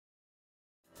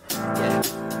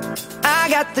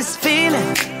got this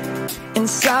feeling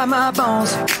inside my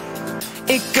bones.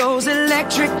 It goes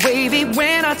electric wavy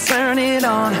when I turn it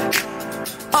on.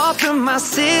 Off from my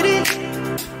city,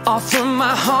 off from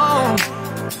my home.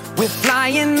 We're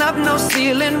flying up, no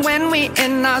ceiling when we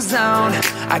in our zone.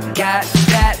 I got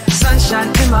that sunshine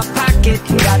in my pocket,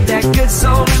 got that good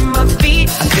soul in my feet.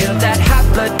 I feel that hot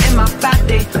blood in my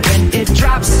body when it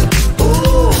drops.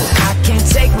 Ooh, I can't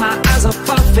take my eyes off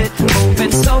of it,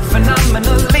 moving so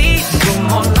phenomenally. You're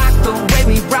more like the way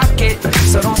we rock it,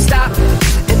 so don't stop.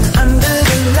 And under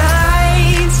the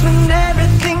lights when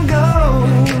everything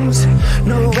goes,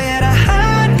 nowhere to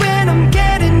hide when I'm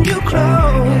getting you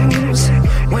close.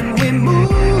 When we move,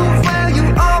 well, you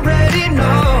already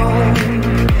know.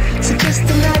 So just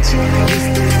imagine.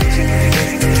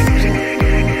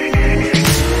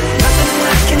 Nothing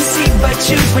I can see but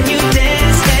you when you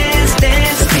dance, dance,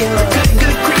 dance. Feel good,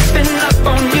 good creeping up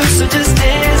on you. So just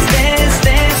dance, dance,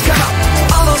 dance. Come on.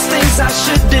 All those things I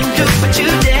shouldn't do, but you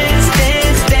dance,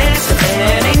 dance, dance.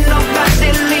 And ain't nobody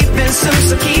leaving soon,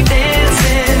 so keep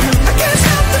dancing. I can't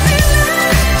stop the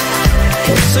feeling.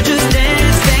 So just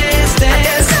dance, dance,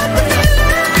 dance.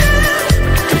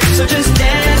 So just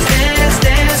dance, dance,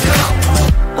 dance, come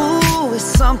on. Ooh, it's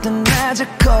something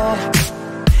magical.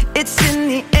 It's in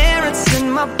the air, it's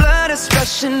in my blood, it's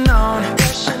rushing on.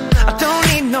 I don't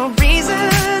need no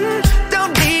reason,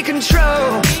 don't need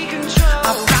control.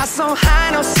 I fly so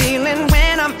high, no ceiling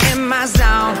when I'm in my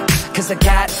zone. Cause I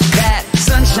got that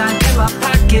sunshine in my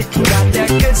pocket, got that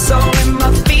good soul in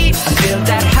my feet. I feel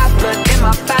that hot blood in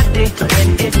my body when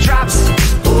it drops.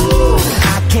 Ooh,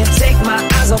 I can't take my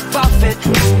eyes off of it,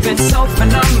 moving so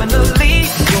phenomenally.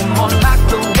 You're more like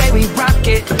the way we rock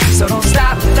it, so don't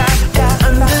stop, stop, stop.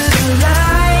 Under the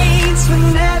lights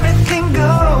when everything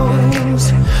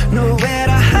goes, nowhere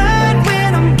to hide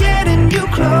when I'm getting you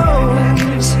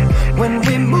close. When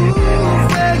we move,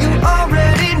 well, you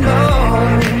already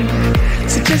know.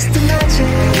 So just imagine.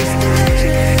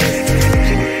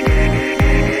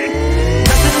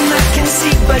 Nothing I can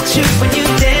see but you when you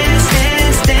dance,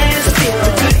 dance, dance. Feel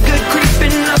good, good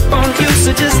creeping up on you.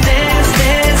 So just dance,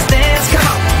 dance, dance. Come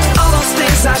on. All those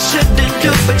things I shouldn't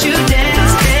do, but you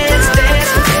dance, dance,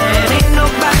 dance. And ain't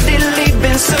nobody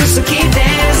leaving soon, so keep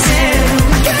dancing.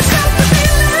 I can't stop the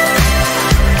feeling.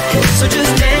 So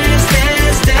just dance,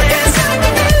 dance, dance.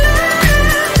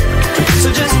 So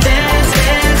just dance,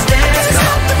 dance, dance.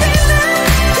 Stop the feeling.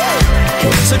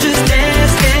 So just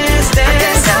dance, dance,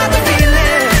 dance. Stop the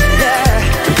feeling. Yeah.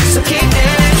 So keep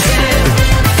dancing.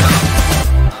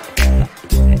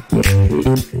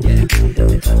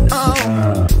 Oh.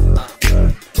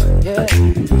 Yeah.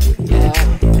 Yeah.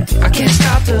 I can't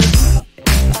stop the.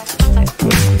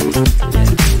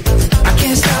 I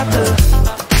can't stop the.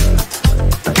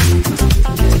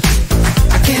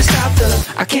 I can't stop the.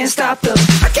 I can't stop the.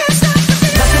 I can't stop the.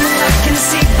 Nothing I can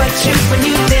see but you when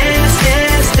you dance.